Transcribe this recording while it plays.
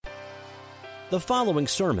The following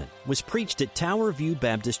sermon was preached at Tower View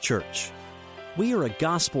Baptist Church. We are a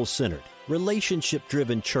gospel-centered,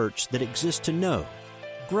 relationship-driven church that exists to know,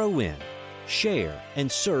 grow in, share, and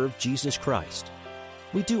serve Jesus Christ.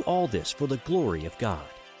 We do all this for the glory of God.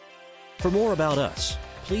 For more about us,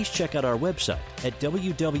 please check out our website at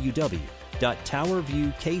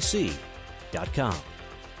www.towerviewkc.com.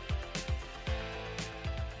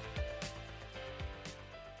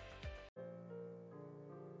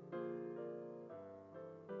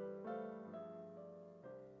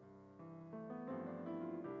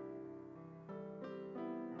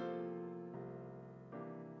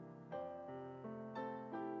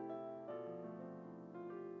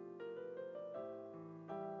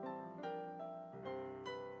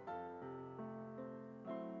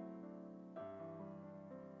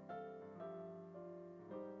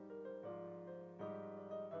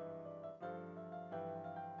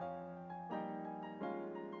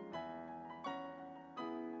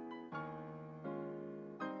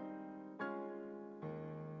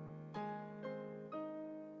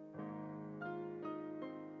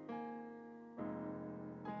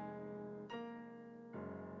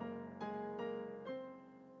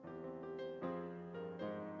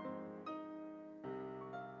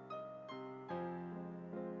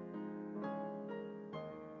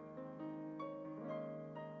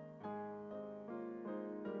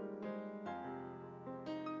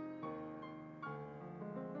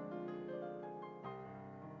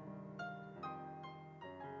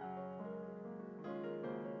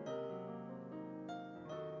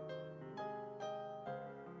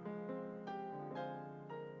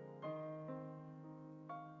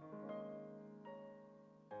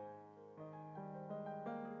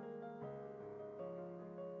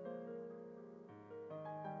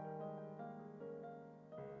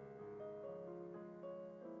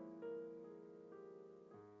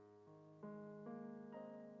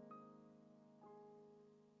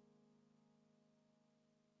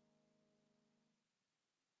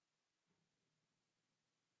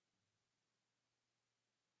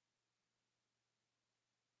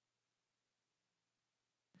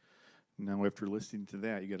 Now, after listening to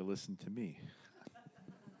that, you got to listen to me.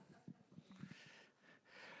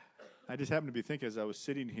 I just happened to be thinking as I was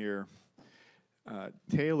sitting here,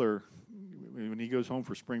 Taylor, when he goes home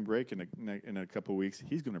for spring break in a couple of weeks,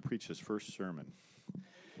 he's going to preach his first sermon.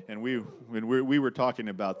 And we were talking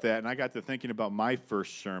about that, and I got to thinking about my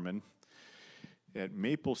first sermon at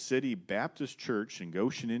Maple City Baptist Church in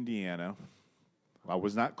Goshen, Indiana. I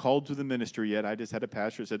was not called to the ministry yet. I just had a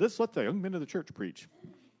pastor that said, let's let the young men of the church preach.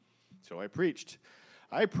 So I preached.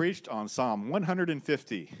 I preached on Psalm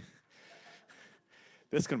 150.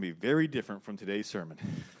 This is going to be very different from today's sermon.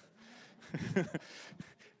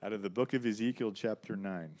 Out of the book of Ezekiel, chapter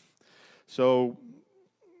 9. So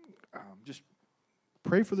just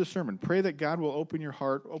pray for the sermon. Pray that God will open your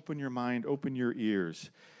heart, open your mind, open your ears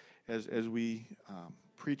as we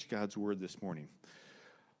preach God's word this morning.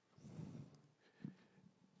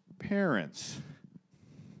 Parents,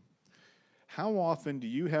 how often do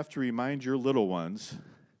you have to remind your little ones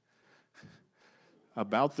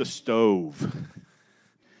about the stove?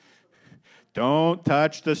 Don't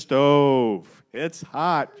touch the stove. It's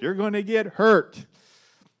hot. You're going to get hurt.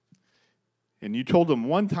 And you told them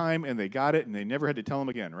one time and they got it and they never had to tell them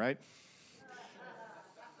again, right?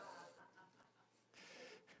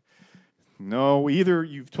 No, either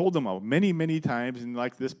you've told them many, many times, and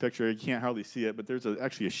like this picture, you can't hardly see it, but there's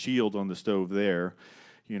actually a shield on the stove there.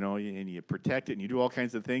 You know, and you protect it, and you do all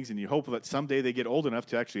kinds of things, and you hope that someday they get old enough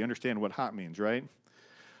to actually understand what hot means, right?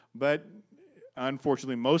 But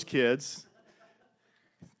unfortunately, most kids,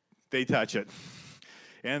 they touch it.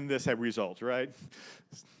 And this have results, right?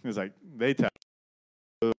 It's like they touch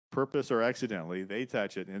it, purpose or accidentally, they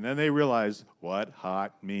touch it, and then they realize what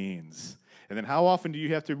hot means. And then how often do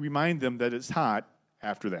you have to remind them that it's hot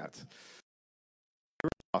after that?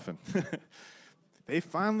 Very often. They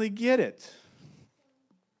finally get it.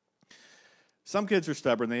 Some kids are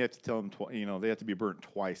stubborn. They have to tell them, they have to be burnt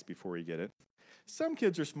twice before you get it. Some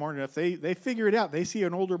kids are smart enough. They figure it out. They see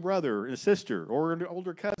an older brother, a sister, or an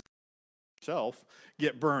older cousin themselves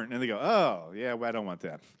get burnt, and they go, oh, yeah, well, I don't want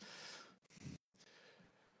that.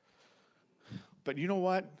 But you know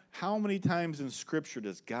what? How many times in Scripture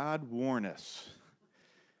does God warn us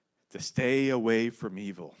to stay away from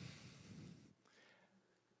evil?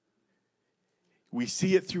 We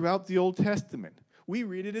see it throughout the Old Testament. We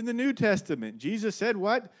read it in the New Testament. Jesus said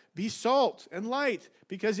what? Be salt and light,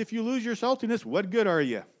 because if you lose your saltiness, what good are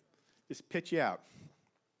you? Just pitch you out.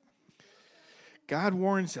 God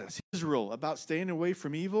warns us, Israel, about staying away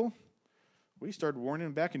from evil. We started warning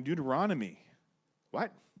them back in Deuteronomy.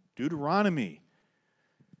 What? Deuteronomy.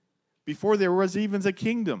 Before there was even a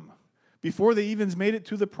kingdom, before they even made it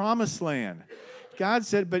to the promised land, God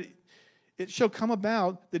said, but it shall come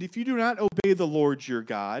about that if you do not obey the Lord your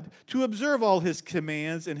God, to observe all his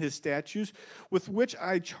commands and his statutes, with which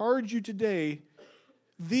I charge you today,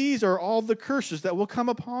 these are all the curses that will come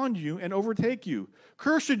upon you and overtake you.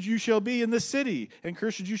 Cursed you shall be in the city, and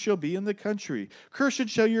cursed you shall be in the country. Cursed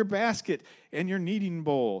shall your basket and your kneading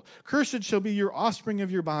bowl. Cursed shall be your offspring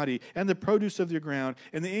of your body, and the produce of your ground,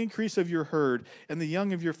 and the increase of your herd, and the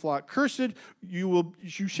young of your flock. Cursed you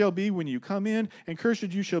shall be when you come in, and cursed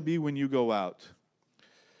you shall be when you go out.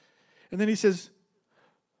 And then he says,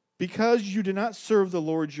 because you do not serve the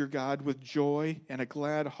Lord your God with joy and a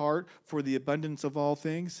glad heart for the abundance of all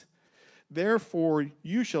things, therefore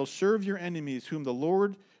you shall serve your enemies, whom the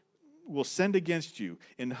Lord will send against you,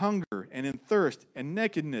 in hunger and in thirst and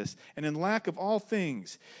nakedness and in lack of all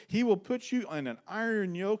things. He will put you on an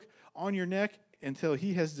iron yoke on your neck until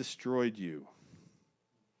he has destroyed you.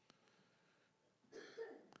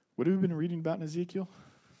 What have we been reading about in Ezekiel?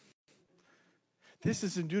 This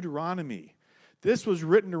is in Deuteronomy. This was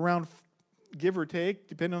written around, give or take,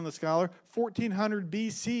 depending on the scholar, 1400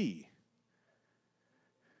 BC.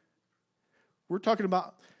 We're talking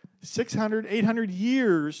about 600, 800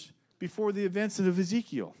 years before the events of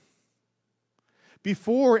Ezekiel.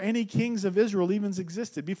 Before any kings of Israel even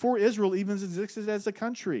existed. Before Israel even existed as a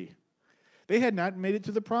country. They had not made it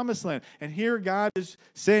to the promised land. And here God is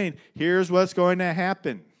saying, here's what's going to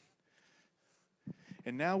happen.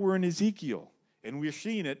 And now we're in Ezekiel, and we're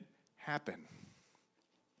seeing it happen.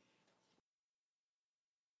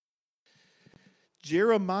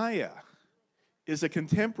 Jeremiah is a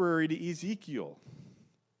contemporary to Ezekiel.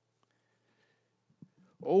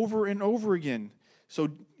 Over and over again. So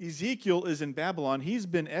Ezekiel is in Babylon. He's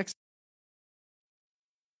been exiled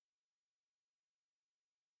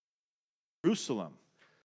to Jerusalem.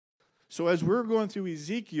 So as we're going through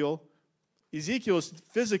Ezekiel, Ezekiel is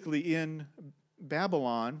physically in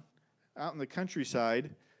Babylon, out in the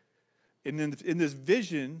countryside. And in this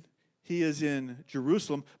vision, he is in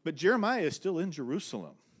Jerusalem, but Jeremiah is still in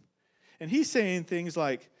Jerusalem. And he's saying things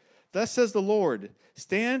like, thus says the Lord,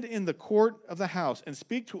 stand in the court of the house and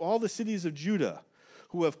speak to all the cities of Judah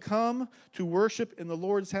who have come to worship in the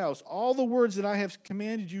Lord's house. All the words that I have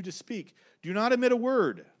commanded you to speak, do not omit a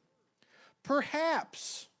word.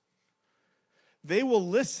 Perhaps they will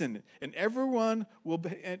listen, and everyone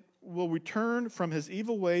will return from his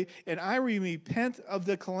evil way, and I will repent of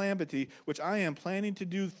the calamity which I am planning to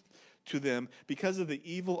do to them because of the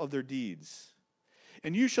evil of their deeds.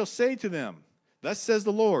 And you shall say to them, thus says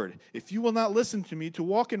the Lord, if you will not listen to me, to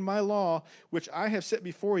walk in my law, which I have set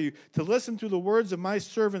before you, to listen to the words of my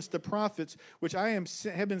servants, the prophets, which I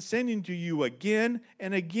have been sending to you again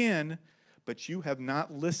and again, but you have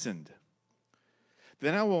not listened.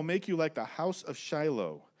 Then I will make you like the house of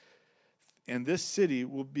Shiloh, and this city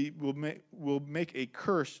will make a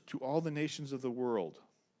curse to all the nations of the world.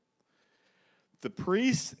 The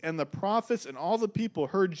priests and the prophets and all the people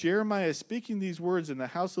heard Jeremiah speaking these words in the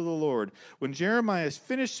house of the Lord. When Jeremiah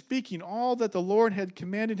finished speaking all that the Lord had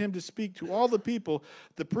commanded him to speak to all the people,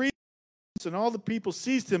 the priests and all the people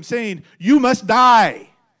seized him, saying, you must die.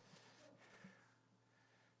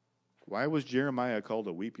 Why was Jeremiah called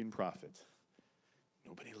a weeping prophet?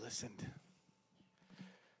 Nobody listened.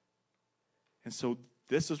 And so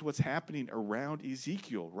this is what's happening around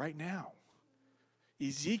Ezekiel right now.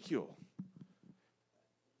 Ezekiel.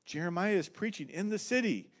 Jeremiah is preaching in the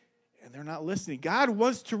city, and they're not listening. God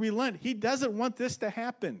wants to relent. He doesn't want this to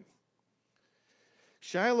happen.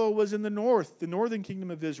 Shiloh was in the north, the northern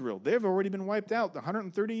kingdom of Israel. They've already been wiped out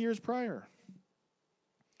 130 years prior.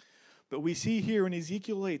 But we see here in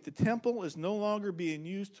Ezekiel 8, the temple is no longer being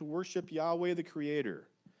used to worship Yahweh the Creator.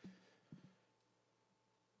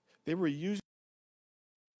 They were using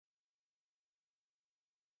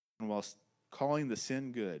while calling the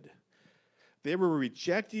sin good. They were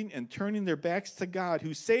rejecting and turning their backs to God,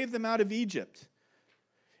 who saved them out of Egypt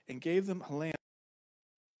and gave them a land.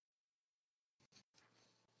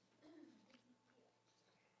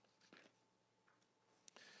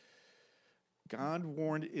 God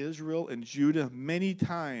warned Israel and Judah many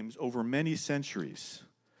times over many centuries.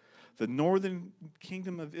 The northern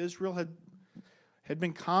kingdom of Israel had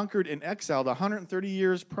been conquered and exiled 130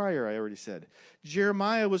 years prior, I already said.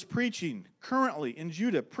 Jeremiah was preaching currently in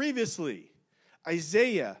Judah. Previously,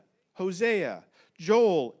 Isaiah, Hosea,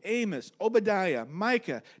 Joel, Amos, Obadiah,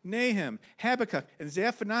 Micah, Nahum, Habakkuk, and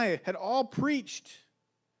Zephaniah had all preached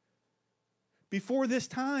before this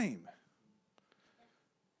time.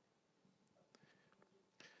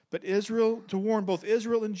 But Israel, to warn both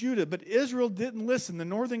Israel and Judah. But Israel didn't listen, the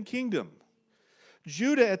northern kingdom.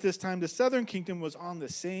 Judah at this time, the southern kingdom, was on the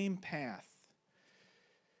same path.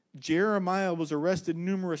 Jeremiah was arrested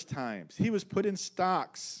numerous times. He was put in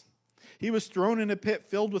stocks. He was thrown in a pit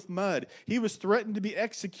filled with mud. He was threatened to be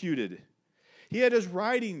executed. He had his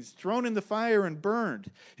writings thrown in the fire and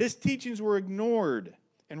burned. His teachings were ignored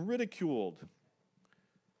and ridiculed.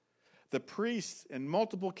 The priests and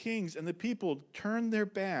multiple kings and the people turned their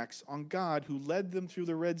backs on God, who led them through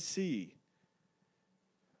the Red Sea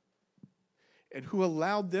and who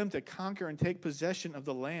allowed them to conquer and take possession of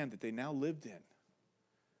the land that they now lived in.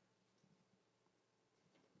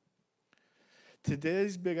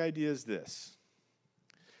 Today's big idea is this.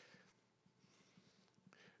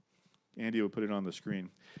 Andy will put it on the screen.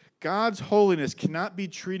 God's holiness cannot be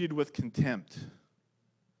treated with contempt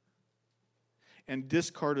and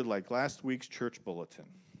discarded like last week's church bulletin.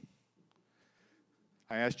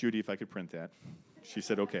 I asked Judy if I could print that. She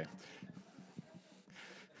said, okay.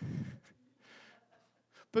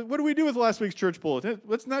 But what do we do with last week's church bulletin?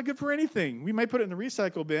 It's not good for anything. We might put it in the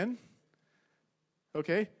recycle bin.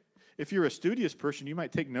 Okay? If you're a studious person, you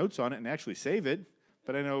might take notes on it and actually save it.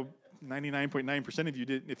 But I know 99.9% of you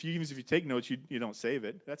did. Even if you take notes, you don't save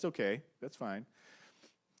it. That's okay. That's fine.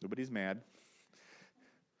 Nobody's mad.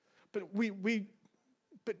 But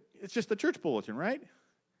but it's just the church bulletin, right?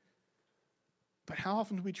 But how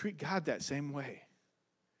often do we treat God that same way?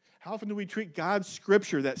 How often do we treat God's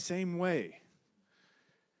scripture that same way?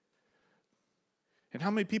 And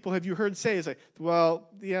how many people have you heard say, it's like, well,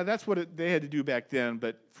 yeah, that's what they had to do back then,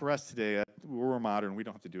 but for us today, we're modern, we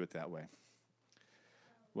don't have to do it that way.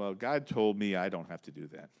 Well, God told me I don't have to do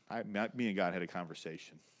that. Me and God had a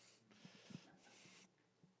conversation.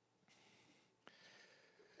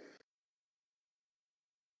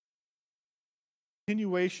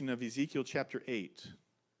 Continuation of Ezekiel chapter 8.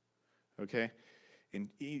 Okay? In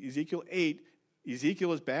Ezekiel 8,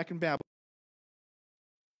 Ezekiel is back in Babylon.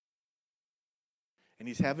 And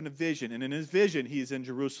he's having a vision. And in his vision, he's in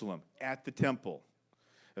Jerusalem at the temple.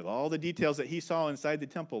 With all the details that he saw inside the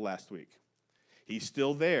temple last week. He's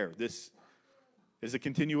still there. This is a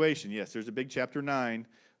continuation. Yes, there's a big chapter 9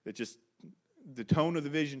 that just, the tone of the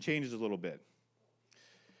vision changes a little bit.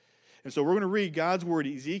 And so we're going to read God's word,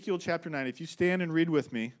 Ezekiel chapter 9. If you stand and read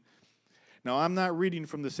with me. Now, I'm not reading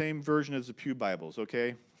from the same version as the Pew Bibles,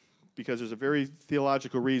 okay? Because there's a very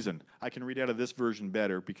theological reason. I can read out of this version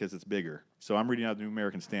better because it's bigger. So I'm reading out the New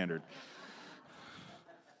American Standard.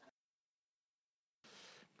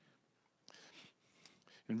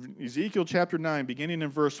 In Ezekiel chapter 9, beginning in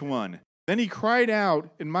verse 1. Then he cried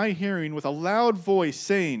out in my hearing with a loud voice,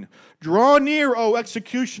 saying, "Draw near, O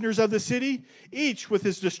executioners of the city, each with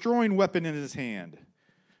his destroying weapon in his hand."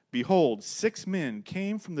 Behold, 6 men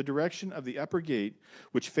came from the direction of the upper gate,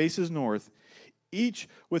 which faces north, each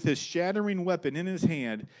with his shattering weapon in his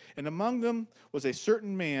hand, and among them was a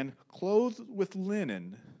certain man clothed with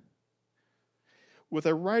linen, with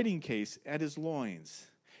a writing case at his loins.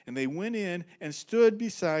 And they went in and stood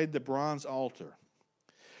beside the bronze altar.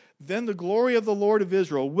 Then the glory of the Lord of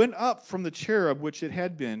Israel went up from the cherub which it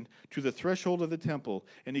had been to the threshold of the temple,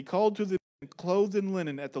 and he called to the men clothed in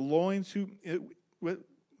linen at the loins,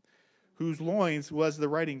 whose loins was the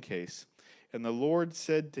writing case. And the Lord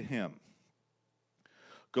said to him,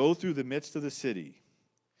 "Go through the midst of the city,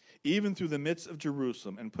 even through the midst of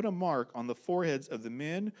Jerusalem, and put a mark on the foreheads of the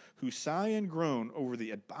men who sigh and groan over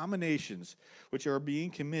the abominations which are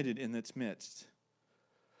being committed in its midst."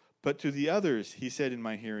 But to the others he said in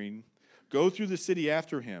my hearing, "Go through the city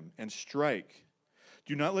after him, and strike.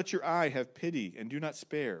 Do not let your eye have pity, and do not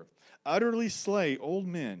spare. Utterly slay old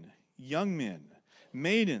men, young men,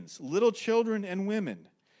 maidens, little children, and women.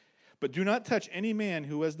 But do not touch any man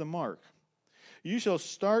who has the mark. You shall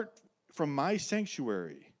start from my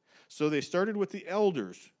sanctuary." So they started with the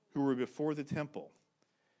elders who were before the temple.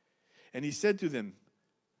 And he said to them,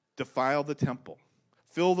 "Defile the temple.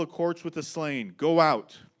 Fill the courts with the slain. Go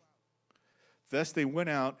out." Thus they went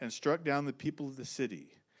out and struck down the people of the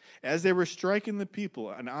city. As they were striking the people,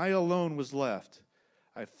 and I alone was left,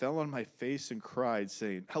 I fell on my face and cried,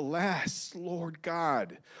 saying, "Alas, Lord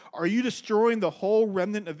God, are you destroying the whole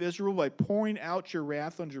remnant of Israel by pouring out your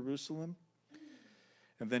wrath on Jerusalem?"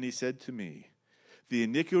 And then he said to me, "The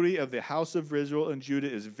iniquity of the house of Israel and Judah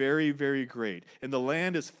is very, very great, and the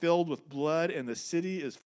land is filled with blood, and the city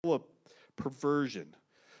is full of perversion.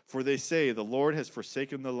 For they say, the Lord has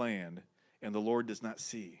forsaken the land, and the Lord does not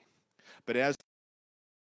see. But as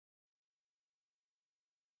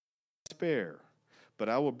spare, but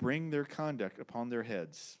I will bring their conduct upon their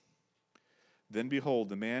heads." Then behold,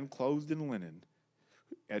 the man clothed in linen,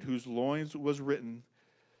 at whose loins was written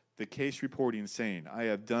the case reporting, saying, I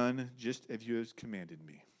have done just as you have commanded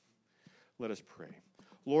me. Let us pray.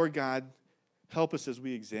 Lord God, help us as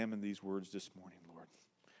we examine these words this morning, Lord.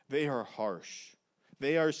 They are harsh.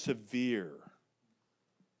 They are severe.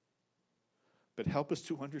 But help us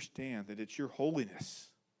to understand that it's your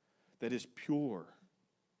holiness that is pure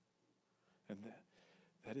and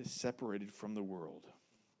that is separated from the world,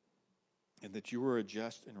 and that you are a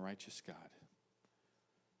just and righteous God.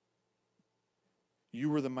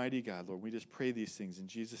 You are the mighty God, Lord. We just pray these things in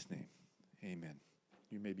Jesus' name. Amen.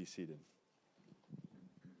 You may be seated.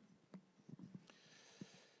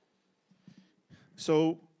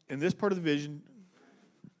 So, in this part of the vision,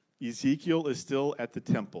 Ezekiel is still at the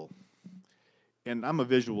temple. And I'm a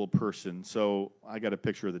visual person, so I got a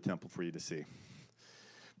picture of the temple for you to see.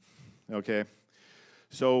 Okay?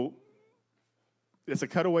 So, it's a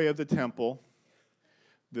cutaway of the temple.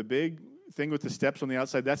 The big thing with the steps on the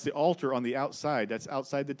outside, that's the altar on the outside. That's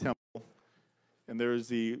outside the temple. And there's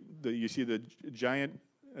you see the giant,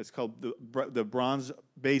 it's called the bronze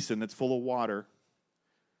basin that's full of water.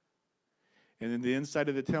 And then the inside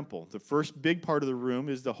of the temple, the first big part of the room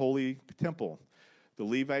is the holy temple. The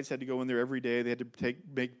Levites had to go in there every day. They had to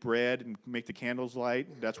make bread and make the candles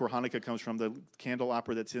light. That's where Hanukkah comes from, the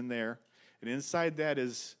candelabra that's in there. And inside that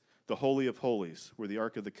is the Holy of Holies, where the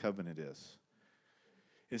Ark of the Covenant is.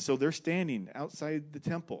 And so they're standing outside the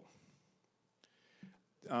temple.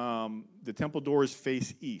 The temple doors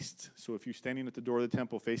face east. So if you're standing at the door of the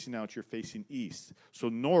temple facing out, you're facing east. So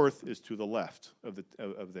north is to the left of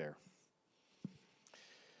there.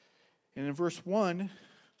 And in verse 1,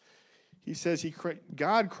 he says,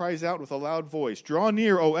 God cries out with a loud voice, draw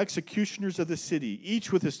near, O executioners of the city,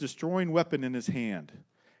 each with his destroying weapon in his hand.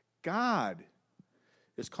 God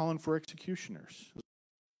is calling for executioners.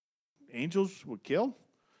 Angels would kill?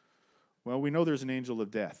 Well, we know there's an angel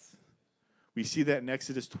of death. We see that in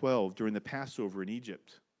Exodus 12 during the Passover in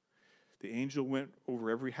Egypt. The angel went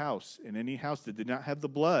over every house, and any house that did not have the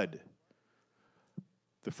blood,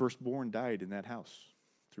 the firstborn died in that house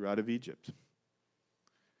throughout of Egypt.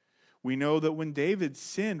 We know that when David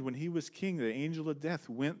sinned, when he was king, the angel of death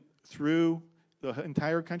went through the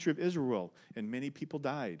entire country of Israel, and many people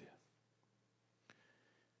died.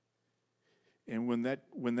 And when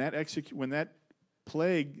that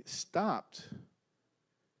plague stopped,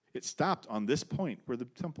 it stopped on this point where the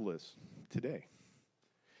temple is today.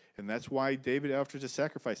 And that's why David offers a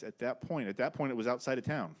sacrifice at that point. At that point, it was outside of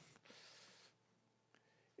town.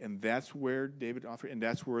 And that's where David offered, and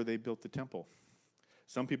that's where they built the temple.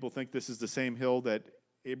 Some people think this is the same hill that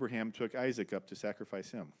Abraham took Isaac up to sacrifice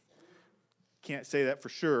him. Can't say that for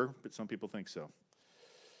sure, but some people think so.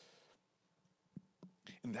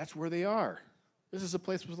 And that's where they are. This is a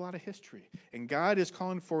place with a lot of history. And God is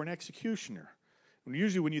calling for an executioner. And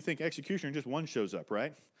usually when you think executioner, just one shows up,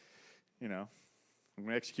 right? You know, I'm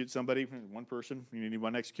going to execute somebody, one person, you need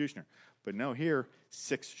one executioner. But no, here,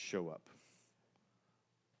 6 show up.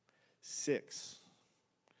 6.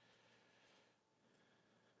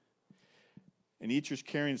 And each is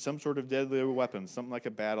carrying some sort of deadly weapon, something like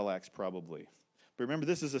a battle axe probably. But remember,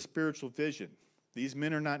 this is a spiritual vision. These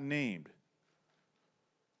men are not named.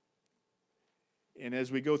 And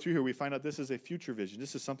as we go through here, we find out this is a future vision.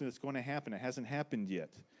 This is something that's going to happen. It hasn't happened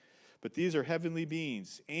yet. But these are heavenly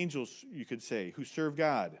beings, angels, you could say, who serve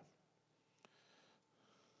God.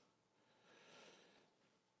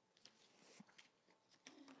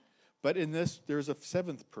 But in this, there's a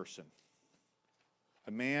 7th person.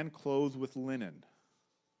 A man clothed with linen.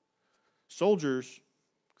 Soldiers,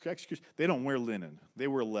 they don't wear linen. They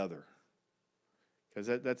wear leather.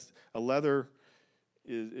 Because that's a leather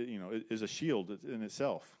is a shield in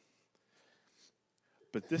itself.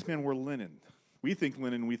 But this man wore linen. We think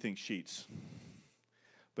linen, we think sheets.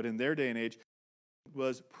 But in their day and age, it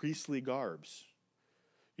was priestly garbs.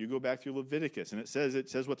 You go back to Leviticus, and it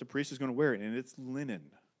says what the priest is going to wear, and it's linen.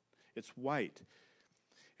 It's white.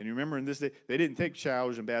 And you remember in this day, they didn't take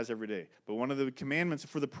showers and baths every day. But one of the commandments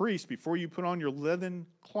for the priest, before you put on your linen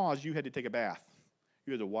cloths, you had to take a bath.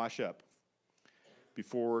 You had to wash up.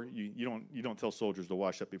 Before you don't tell soldiers to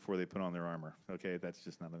wash up before they put on their armor. Okay, that's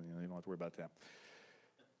just not, you don't have to worry about that.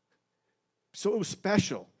 So it was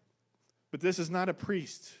special. But this is not a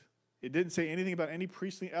priest. It didn't say anything about any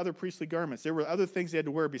other priestly garments. There were other things they had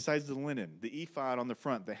to wear besides the linen, the ephod on the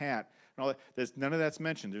front, the hat, and all that. None of that's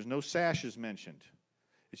mentioned. There's no sashes mentioned.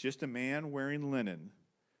 It's just a man wearing linen,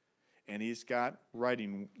 and he's got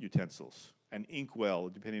writing utensils, an inkwell,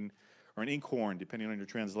 or an inkhorn, depending on your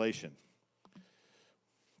translation,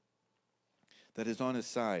 that is on his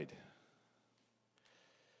side.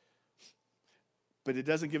 But it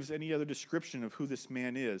doesn't give us any other description of who this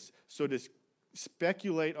man is. So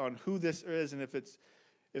speculate on who this is and if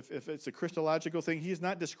it's a Christological thing. He is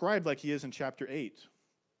not described like he is in chapter 8.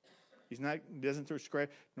 He doesn't describe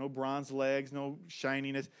no bronze legs, no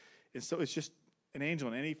shininess. And so it's just an angel.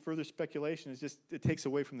 And any further speculation it takes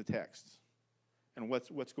away from the text and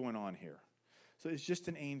what's going on here. So it's just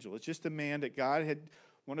an angel. It's just a man that God had,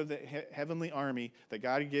 one of the heavenly army, that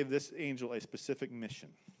God gave this angel a specific mission.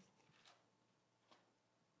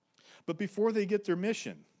 But before they get their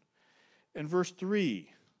mission, in verse 3,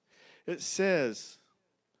 it says,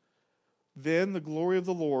 "Then the glory of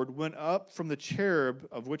the Lord went up from the cherub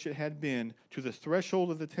of which it had been to the threshold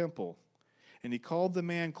of the temple, and he called the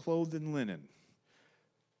man clothed in linen."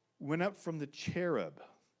 Went up from the cherub.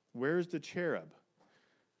 Where's the cherub?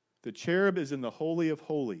 The cherub is in the Holy of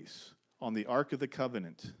Holies on the Ark of the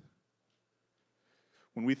Covenant.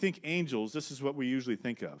 When we think angels, this is what we usually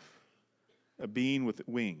think of: a being with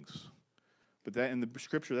wings. But that in the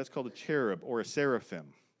scripture, that's called a cherub or a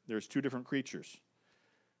seraphim. There's two different creatures.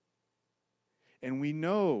 And we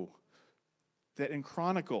know that in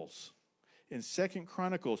Chronicles, in 2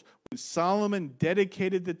 Chronicles, when Solomon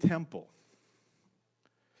dedicated the temple,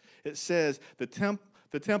 it says the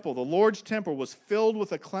temple, the Lord's temple, was filled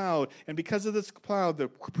with a cloud, and because of this cloud, the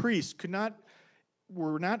priests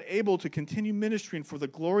were not able to continue ministering, for the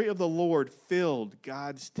glory of the Lord filled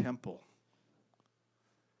God's temple.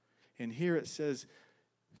 And here it says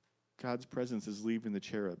God's presence is leaving the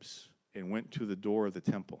cherubs and went to the door of the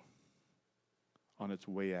temple on its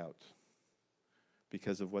way out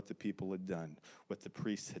because of what the people had done, what the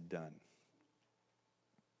priests had done.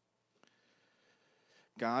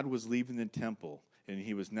 God was leaving the temple, and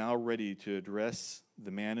he was now ready to address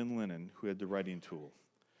the man in linen who had the writing tool.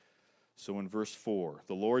 So in verse 4,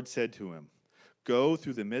 the Lord said to him, "Go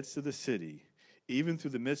through the midst of the city, even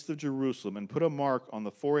through the midst of Jerusalem, and put a mark on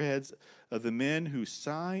the foreheads of the men who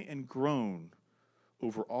sigh and groan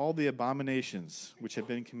over all the abominations which have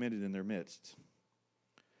been committed in their midst."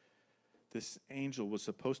 This angel was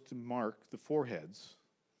supposed to mark the foreheads.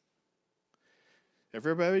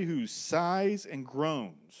 Everybody who sighs and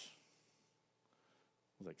groans.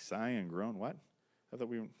 I was like, sigh and groan? What? I thought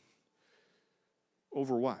we were...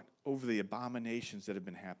 Over what? Over the abominations that have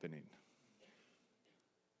been happening.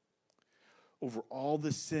 Over all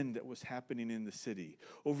the sin that was happening in the city.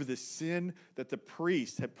 Over the sin that the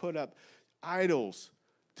priests had put up idols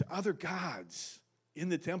to other gods in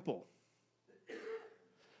the temple.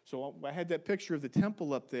 So I had that picture of the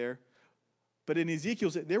temple up there. But in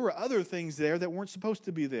Ezekiel's, there were other things there that weren't supposed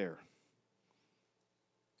to be there.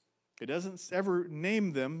 It doesn't ever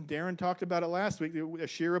name them. Darren talked about it last week. A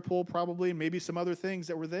Asherah pole probably, and maybe some other things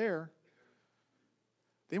that were there.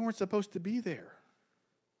 They weren't supposed to be there.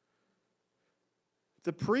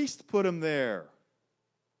 The priest put them there.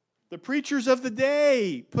 The preachers of the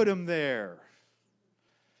day put them there.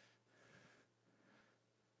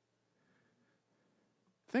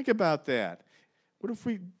 Think about that. What if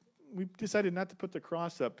we decided not to put the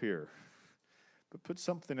cross up here, but put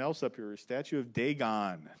something else up here, a statue of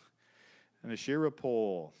Dagon, and a Asherah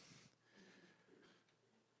pole,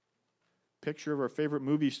 picture of our favorite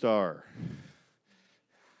movie star.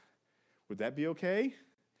 Would that be okay?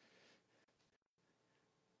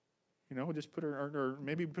 You know, just put or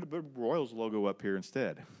maybe put a Royals logo up here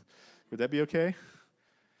instead. Would that be okay?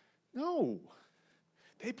 No.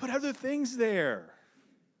 They put other things there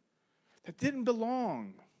that didn't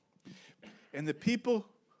belong. And the people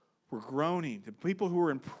were groaning. The people who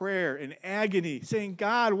were in prayer, in agony, saying,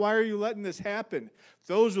 "God, why are you letting this happen?"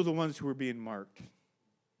 Those were the ones who were being marked.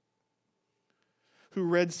 Who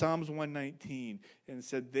read Psalms 119 and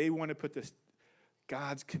said they want to put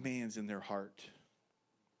God's commands in their heart.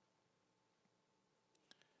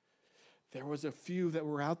 There was a few that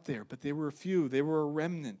were out there, but they were a few. They were a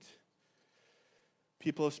remnant.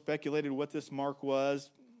 People have speculated what this mark was.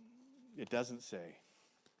 It doesn't say.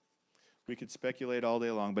 We could speculate all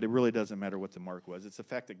day long, but it really doesn't matter what the mark was. It's the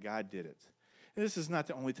fact that God did it. And this is not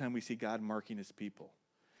the only time we see God marking his people.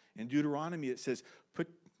 In Deuteronomy, it says, put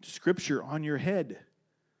scripture on your head.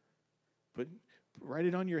 Write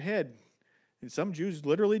it on your head. And some Jews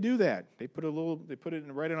literally do that. They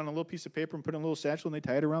write it on a little piece of paper and put it in a little satchel and they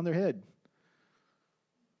tie it around their head.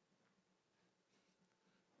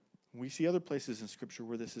 We see other places in Scripture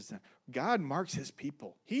where this is done. God marks his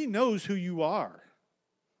people. He knows who you are.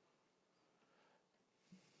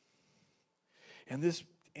 And this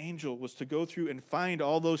angel was to go through and find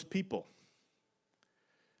all those people.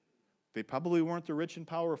 They probably weren't the rich and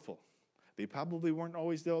powerful. They probably weren't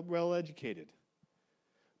always well educated.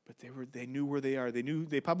 But they knew where they are. They knew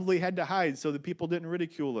they probably had to hide so that people didn't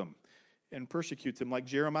ridicule them and persecute them like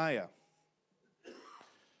Jeremiah.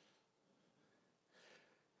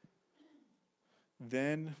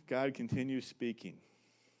 Then God continues speaking.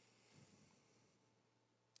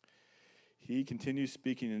 He continues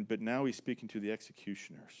speaking, but now he's speaking to the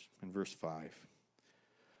executioners in verse 5.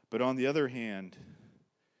 But on the other hand,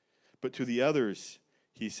 but to the others,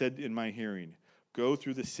 he said in my hearing, go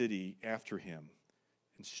through the city after him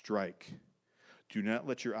and strike. Do not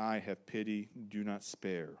let your eye have pity. Do not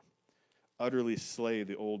spare. Utterly slay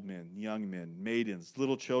the old men, young men, maidens,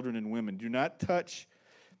 little children, and women. Do not touch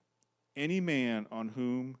any man on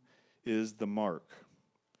whom is the mark.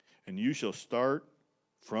 And you shall start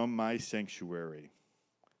from my sanctuary.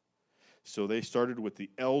 So they started with the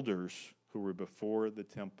elders who were before the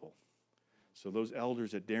temple. So those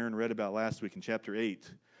elders that Darren read about last week in chapter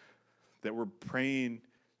 8 that were praying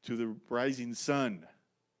to the rising sun,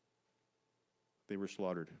 they were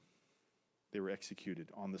slaughtered. They were executed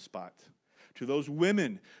on the spot. To those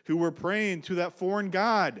women who were praying to that foreign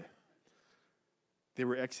god, they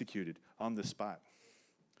were executed on the spot.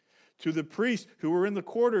 To the priests who were in the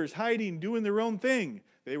quarters, hiding, doing their own thing,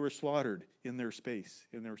 they were slaughtered in their space,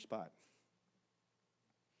 in their spot,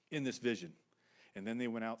 in this vision. And then they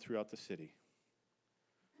went out throughout the city.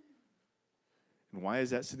 And why is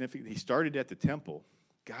that significant? He started at the temple,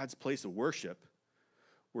 God's place of worship,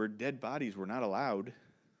 where dead bodies were not allowed.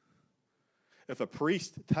 If a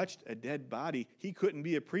priest touched a dead body, he couldn't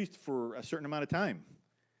be a priest for a certain amount of time.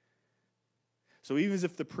 So even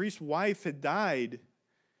if the priest's wife had died,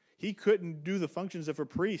 he couldn't do the functions of a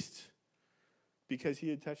priest because he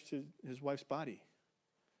had touched his wife's body.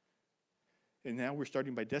 And now we're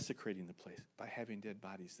starting by desecrating the place, by having dead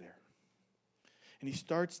bodies there. And he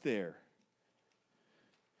starts there.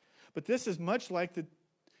 But this is much like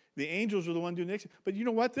the angels are the one doing the execution. But you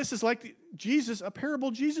know what? This is like a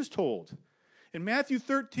parable Jesus told. In Matthew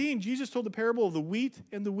 13, Jesus told the parable of the wheat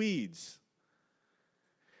and the weeds.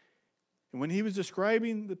 And when he was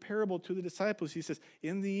describing the parable to the disciples, he says,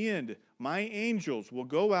 in the end, my angels will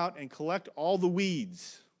go out and collect all the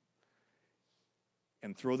weeds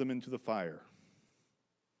and throw them into the fire.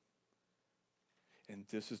 And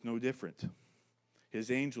this is no different. His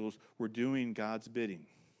angels were doing God's bidding.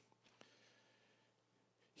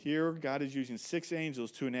 Here, God is using 6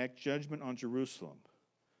 angels to enact judgment on Jerusalem,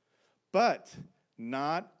 but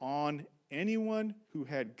not on anyone who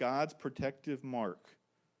had God's protective mark.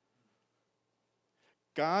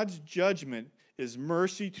 God's judgment is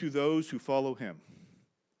mercy to those who follow him.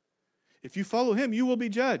 If you follow him, you will be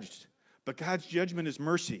judged, but God's judgment is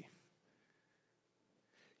mercy.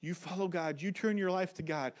 You follow God, you turn your life to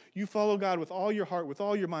God, you follow God with all your heart, with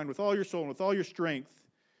all your mind, with all your soul, and with all your strength.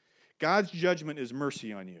 God's judgment is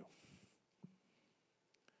mercy on you.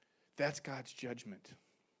 That's God's judgment.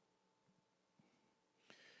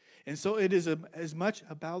 And so it is as much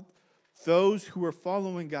about those who are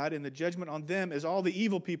following God and the judgment on them as all the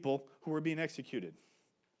evil people who are being executed.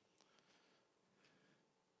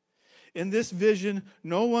 In this vision,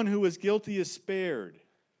 no one who is guilty is spared.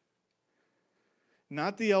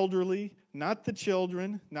 Not the elderly, not the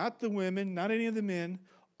children, not the women, not any of the men.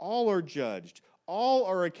 All are judged. All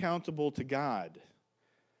are accountable to God.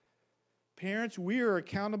 Parents, we are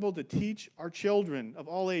accountable to teach our children of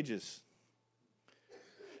all ages.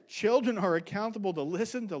 Children are accountable to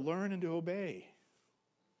listen, to learn, and to obey.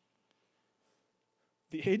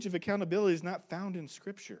 The age of accountability is not found in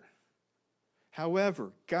Scripture.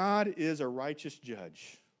 However, God is a righteous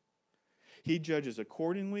judge. He judges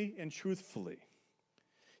accordingly and truthfully.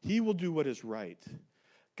 He will do what is right.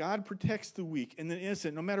 God protects the weak and the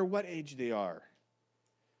innocent, no matter what age they are.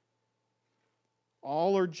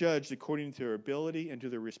 All are judged according to their ability and to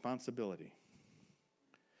their responsibility.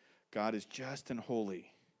 God is just and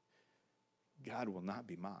holy. God will not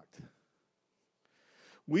be mocked.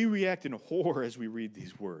 We react in horror as we read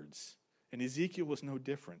these words, and Ezekiel was no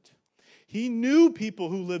different. He knew people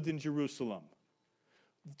who lived in Jerusalem.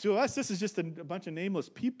 To us, this is just a bunch of nameless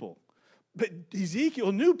people. But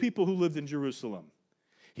Ezekiel knew people who lived in Jerusalem.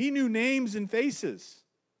 He knew names and faces.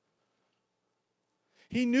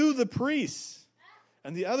 He knew the priests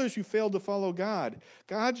and the others who failed to follow God.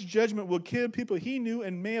 God's judgment will kill people he knew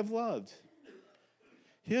and may have loved.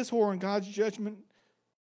 His horror and God's judgment,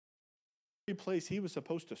 every place he was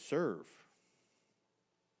supposed to serve.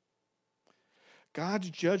 God's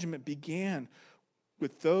judgment began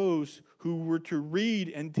with those who were to read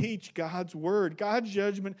and teach God's word. God's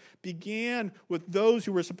judgment began with those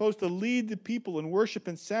who were supposed to lead the people in worship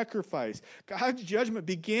and sacrifice. God's judgment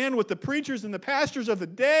began with the preachers and the pastors of the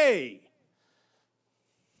day.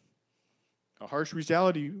 A harsh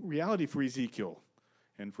reality for Ezekiel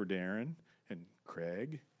and for Darren and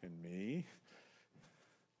Craig and me.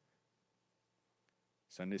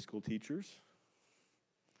 Sunday school teachers.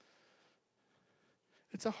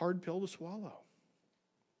 It's a hard pill to swallow.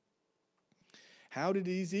 How did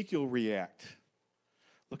Ezekiel react?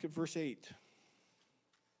 Look at verse 8.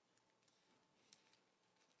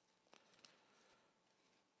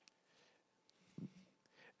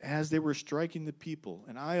 As they were striking the people,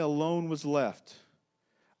 and I alone was left,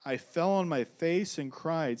 I fell on my face and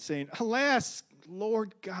cried, saying, Alas,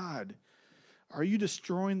 Lord God, are you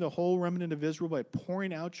destroying the whole remnant of Israel by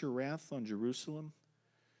pouring out your wrath on Jerusalem?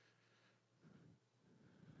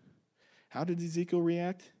 How did Ezekiel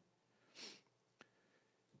react?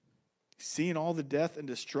 Seeing all the death and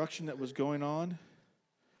destruction that was going on,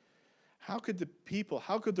 how could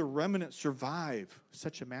the remnant survive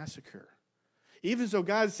such a massacre? Even though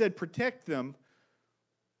God said, protect them,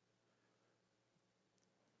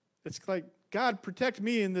 it's like, God, protect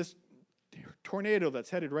me in this tornado that's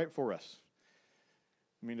headed right for us.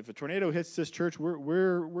 I mean, if a tornado hits this church,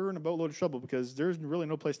 we're in a boatload of trouble because there's really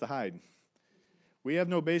no place to hide. We have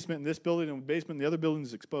no basement in this building, and the basement in the other building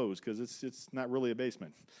is exposed because it's not really a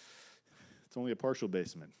basement. It's only a partial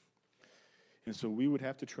basement. And so we would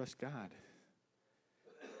have to trust God.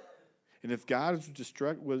 And if God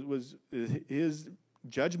was his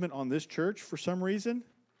judgment on this church for some reason,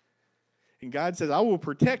 and God says, I will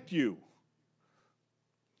protect you,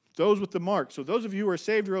 those with the mark. So those of you who are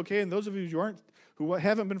saved are okay, and those of you who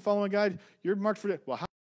haven't been following God, you're marked for death. Well, how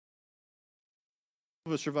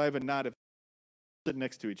will survive and not if sit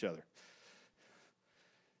next to each other?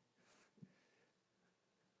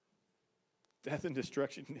 Death and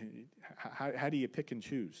destruction, how do you pick and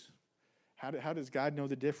choose? How does God know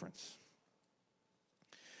the difference?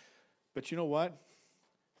 But you know what?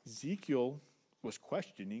 Ezekiel was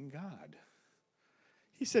questioning God.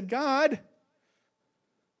 He said, God,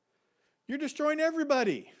 you're destroying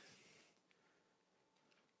everybody.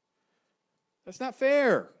 That's not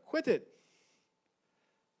fair. Quit it.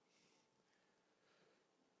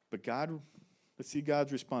 But God, let's see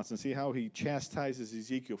God's response and see how he chastises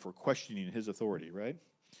Ezekiel for questioning his authority, right?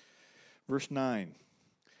 Verse 9.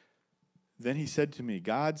 Then he said to me,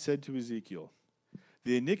 God said to Ezekiel,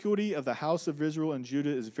 the iniquity of the house of Israel and Judah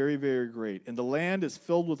is very, very great, and the land is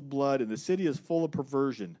filled with blood, and the city is full of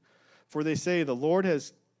perversion. For they say, the Lord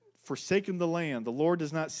has forsaken the land, the Lord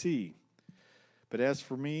does not see. But as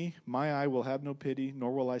for me, my eye will have no pity,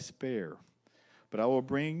 nor will I spare. But I will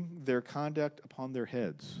bring their conduct upon their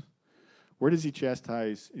heads. Where does he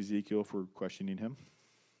chastise Ezekiel for questioning him?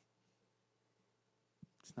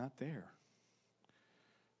 It's not there.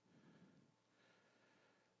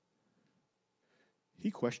 He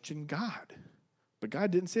questioned God, but God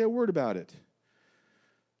didn't say a word about it.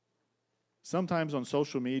 Sometimes on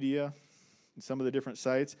social media, some of the different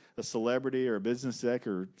sites, a celebrity or a business exec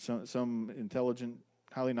or some intelligent,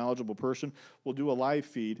 highly knowledgeable person will do a live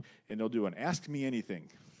feed, and they'll do an Ask Me Anything.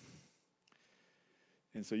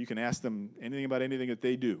 And so you can ask them anything about anything that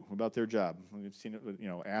they do, about their job. We've seen it with,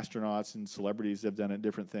 astronauts and celebrities have done it,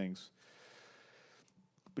 different things.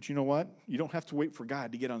 But you know what? You don't have to wait for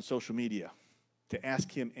God to get on social media to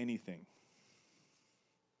ask him anything.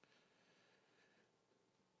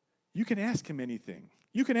 You can ask him anything.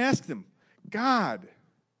 You can ask them, God,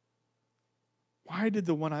 why did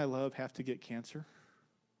the one I love have to get cancer?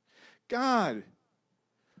 God,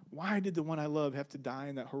 why did the one I love have to die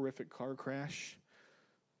in that horrific car crash?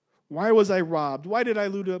 Why was I robbed? Why did I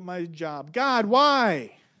lose my job? God,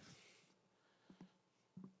 why?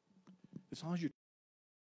 As long as you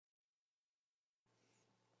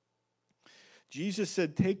Jesus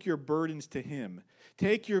said, take your burdens to him.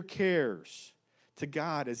 Take your cares to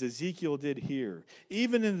God, as Ezekiel did here.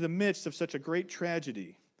 Even in the midst of such a great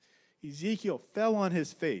tragedy, Ezekiel fell on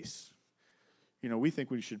his face. We think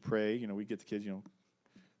we should pray. We get the kids,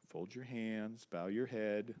 fold your hands, bow your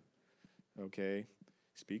head, okay?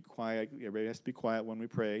 Speak quiet. Everybody has to be quiet when we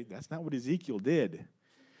pray. That's not what Ezekiel did.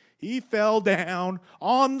 He fell down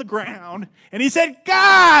on the ground, and he said,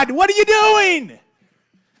 God, what are you doing?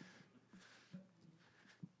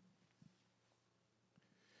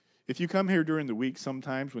 If you come here during the week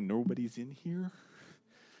sometimes when nobody's in here,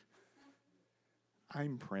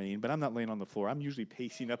 I'm praying, but I'm not laying on the floor. I'm usually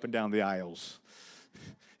pacing up and down the aisles,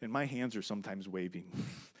 and my hands are sometimes waving.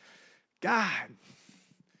 God,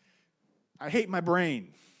 I hate my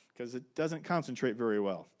brain because it doesn't concentrate very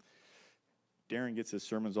well. Darren gets his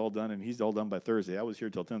sermons all done, and he's all done by Thursday. I was here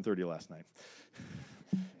till 10:30 last night.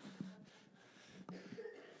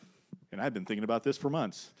 And I've been thinking about this for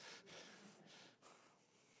months.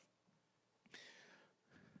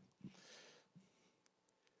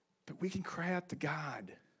 But we can cry out to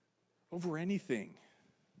God over anything.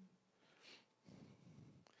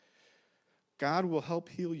 God will help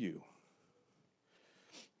heal you.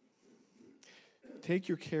 Take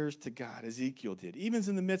your cares to God, Ezekiel did, even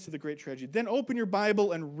in the midst of the great tragedy. Then open your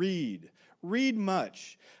Bible and read. Read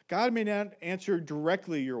much. God may not answer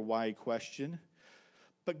directly your why question,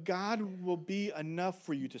 but God will be enough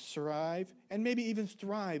for you to survive and maybe even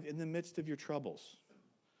thrive in the midst of your troubles.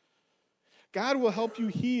 God will help you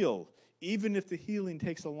heal, even if the healing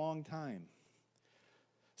takes a long time.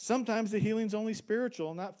 Sometimes the healing's only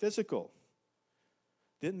spiritual, not physical.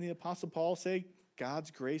 Didn't the Apostle Paul say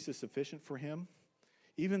God's grace is sufficient for him?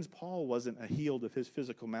 Even Paul wasn't healed of his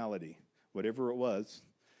physical malady, whatever it was.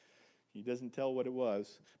 He doesn't tell what it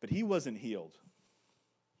was, but he wasn't healed.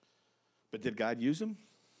 But did God use him?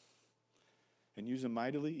 And use him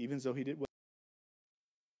mightily, even though he did what?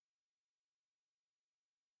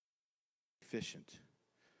 Efficient.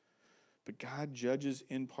 But God judges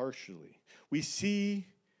impartially. We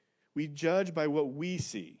judge by what we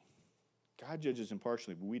see. God judges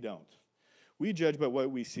impartially, but we don't. We judge by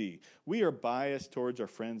what we see. We are biased towards our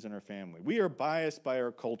friends and our family. We are biased by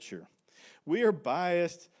our culture. We are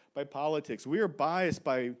biased by politics. We are biased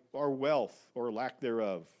by our wealth or lack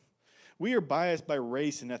thereof. We are biased by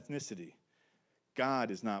race and ethnicity.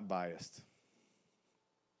 God is not biased.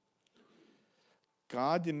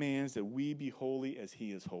 God demands that we be holy as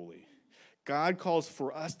he is holy. God calls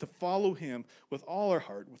for us to follow him with all our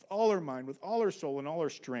heart, with all our mind, with all our soul, and all our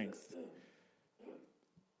strength.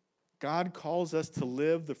 God calls us to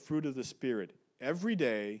live the fruit of the Spirit every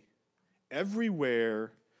day,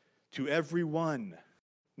 everywhere, to everyone.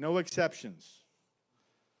 No exceptions.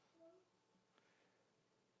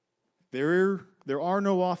 There are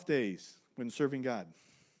no off days when serving God.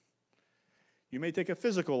 You may take a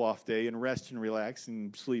physical off day and rest and relax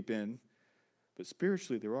and sleep in, but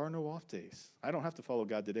spiritually there are no off days. I don't have to follow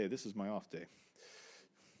God today. This is my off day.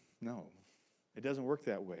 No, it doesn't work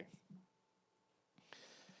that way.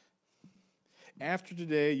 After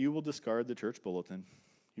today, you will discard the church bulletin.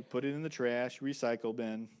 You put it in the trash, recycle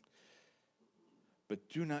bin. But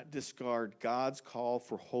do not discard God's call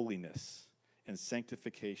for holiness and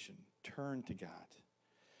sanctification. Turn to God.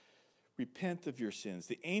 Repent of your sins.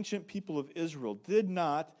 The ancient people of Israel did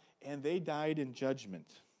not, and they died in judgment.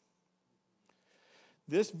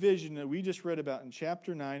 This vision that we just read about in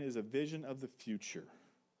chapter 9 is a vision of the future.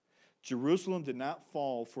 Jerusalem did not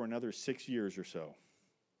fall for another 6 years or so.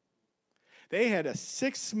 They had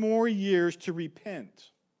 6 more years to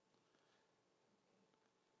repent.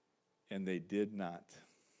 And they did not.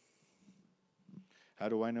 How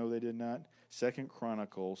do I know they did not? 2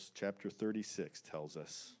 Chronicles chapter 36 tells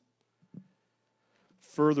us.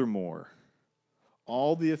 Furthermore,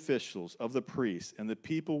 all the officials of the priests and the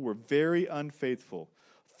people were very unfaithful,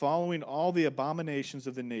 following all the abominations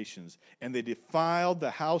of the nations, and they defiled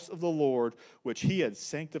the house of the Lord, which he had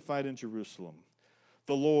sanctified in Jerusalem.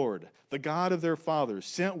 The Lord, the God of their fathers,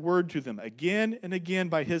 sent word to them again and again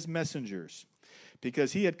by his messengers,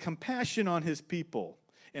 because he had compassion on his people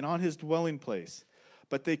and on his dwelling place.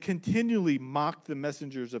 But they continually mocked the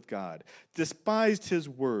messengers of God, despised his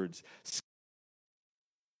words.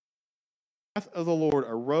 The wrath of the Lord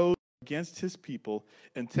arose against his people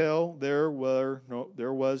until there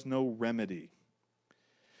was no remedy.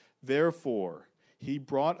 Therefore, he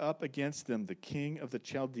brought up against them the king of the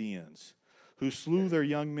Chaldeans, who slew their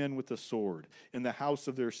young men with the sword in the house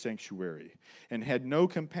of their sanctuary, and had no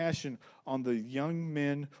compassion on the young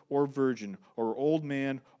men or virgin or old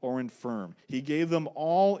man or infirm. He gave them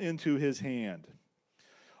all into his hand.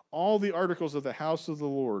 All the articles of the house of the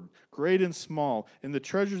Lord, great and small, and the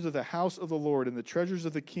treasures of the house of the Lord, and the treasures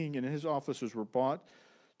of the king and his officers were brought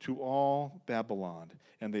to all Babylon.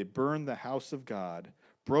 And they burned the house of God,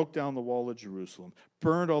 broke down the wall of Jerusalem,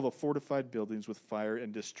 burned all the fortified buildings with fire,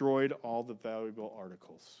 and destroyed all the valuable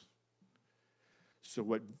articles. So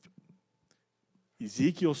what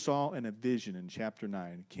Ezekiel saw in a vision in chapter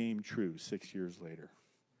 9 came true 6 years later,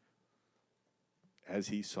 as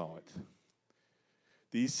he saw it.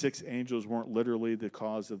 These 6 angels weren't literally the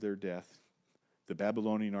cause of their death. The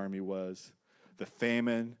Babylonian army was. The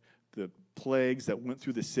famine, the plagues that went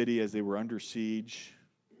through the city as they were under siege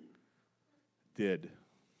did.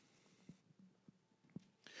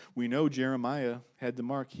 We know Jeremiah had the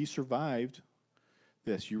mark. He survived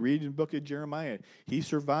this. You read in the book of Jeremiah. He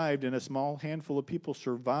survived, and a small handful of people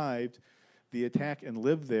survived the attack and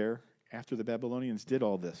lived there after the Babylonians did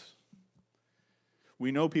all this.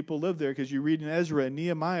 We know people lived there because you read in Ezra and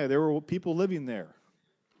Nehemiah, there were people living there.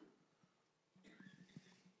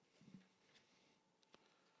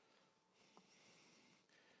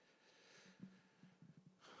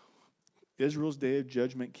 Israel's day of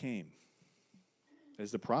judgment came. As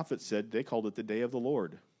the prophet said, they called it the day of the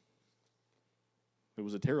Lord. It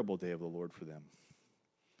was a terrible day of the Lord for them.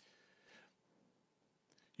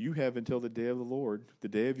 You have until the day of the Lord, the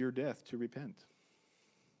day of your death, to repent.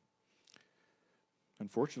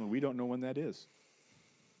 Unfortunately, we don't know when that is.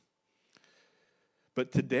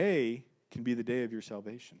 But today can be the day of your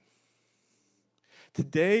salvation.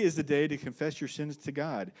 Today is the day to confess your sins to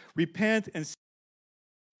God. Repent and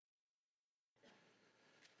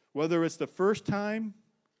whether it's the first time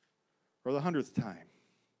or the 100th time.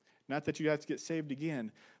 Not that you have to get saved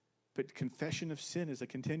again, but confession of sin is a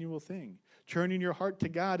continual thing. Turning your heart to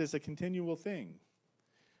God is a continual thing.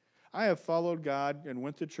 I have followed God and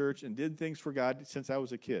went to church and did things for God since I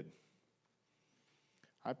was a kid.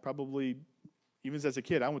 Even as a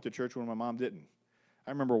kid, I went to church when my mom didn't.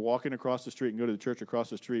 I remember walking across the street and go to the church across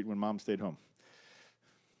the street when Mom stayed home.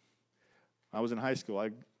 I was in high school. I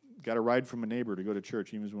got a ride from a neighbor to go to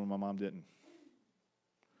church even when my mom didn't.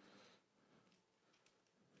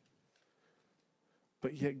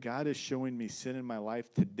 But yet God is showing me sin in my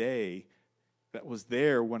life today that was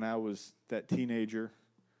there when I was that teenager,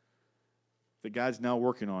 that God's now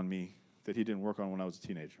working on me that he didn't work on when I was a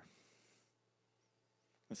teenager.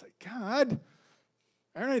 It's like, God,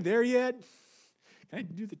 aren't I there yet? Can I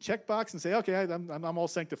do the checkbox and say, okay, I'm all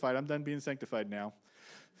sanctified. I'm done being sanctified now.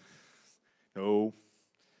 No,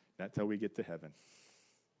 not till we get to heaven.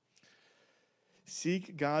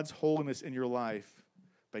 Seek God's holiness in your life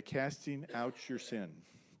by casting out your sin.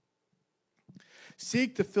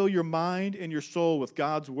 Seek to fill your mind and your soul with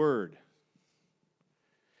God's word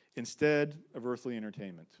instead of earthly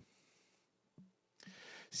entertainment.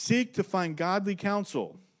 Seek to find godly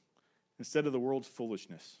counsel instead of the world's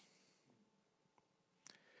foolishness.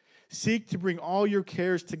 Seek to bring all your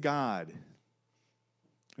cares to God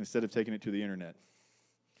instead of taking it to the internet.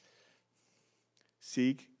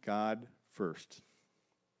 Seek God first.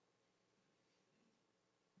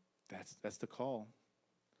 That's the call.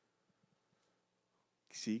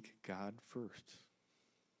 Seek God first.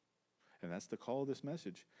 And that's the call of this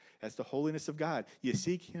message. That's the holiness of God. You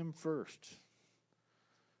seek him first.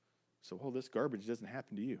 So all this garbage doesn't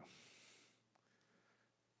happen to you.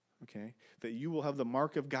 Okay? That you will have the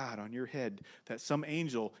mark of God on your head that some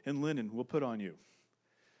angel in linen will put on you.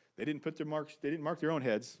 They didn't put their marks, they didn't mark their own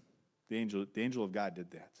heads. The angel of God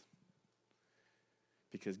did that.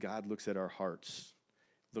 Because God looks at our hearts,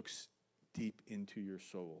 looks deep into your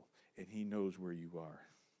soul, and he knows where you are.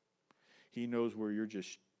 He knows where you're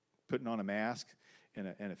just putting on a mask and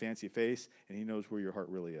a fancy face, and he knows where your heart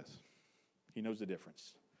really is. He knows the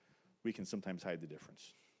difference. We can sometimes hide the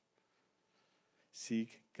difference.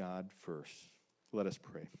 Seek God first. Let us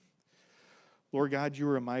pray. Lord God, you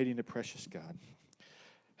are a mighty and a precious God.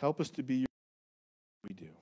 Help us to be your we do.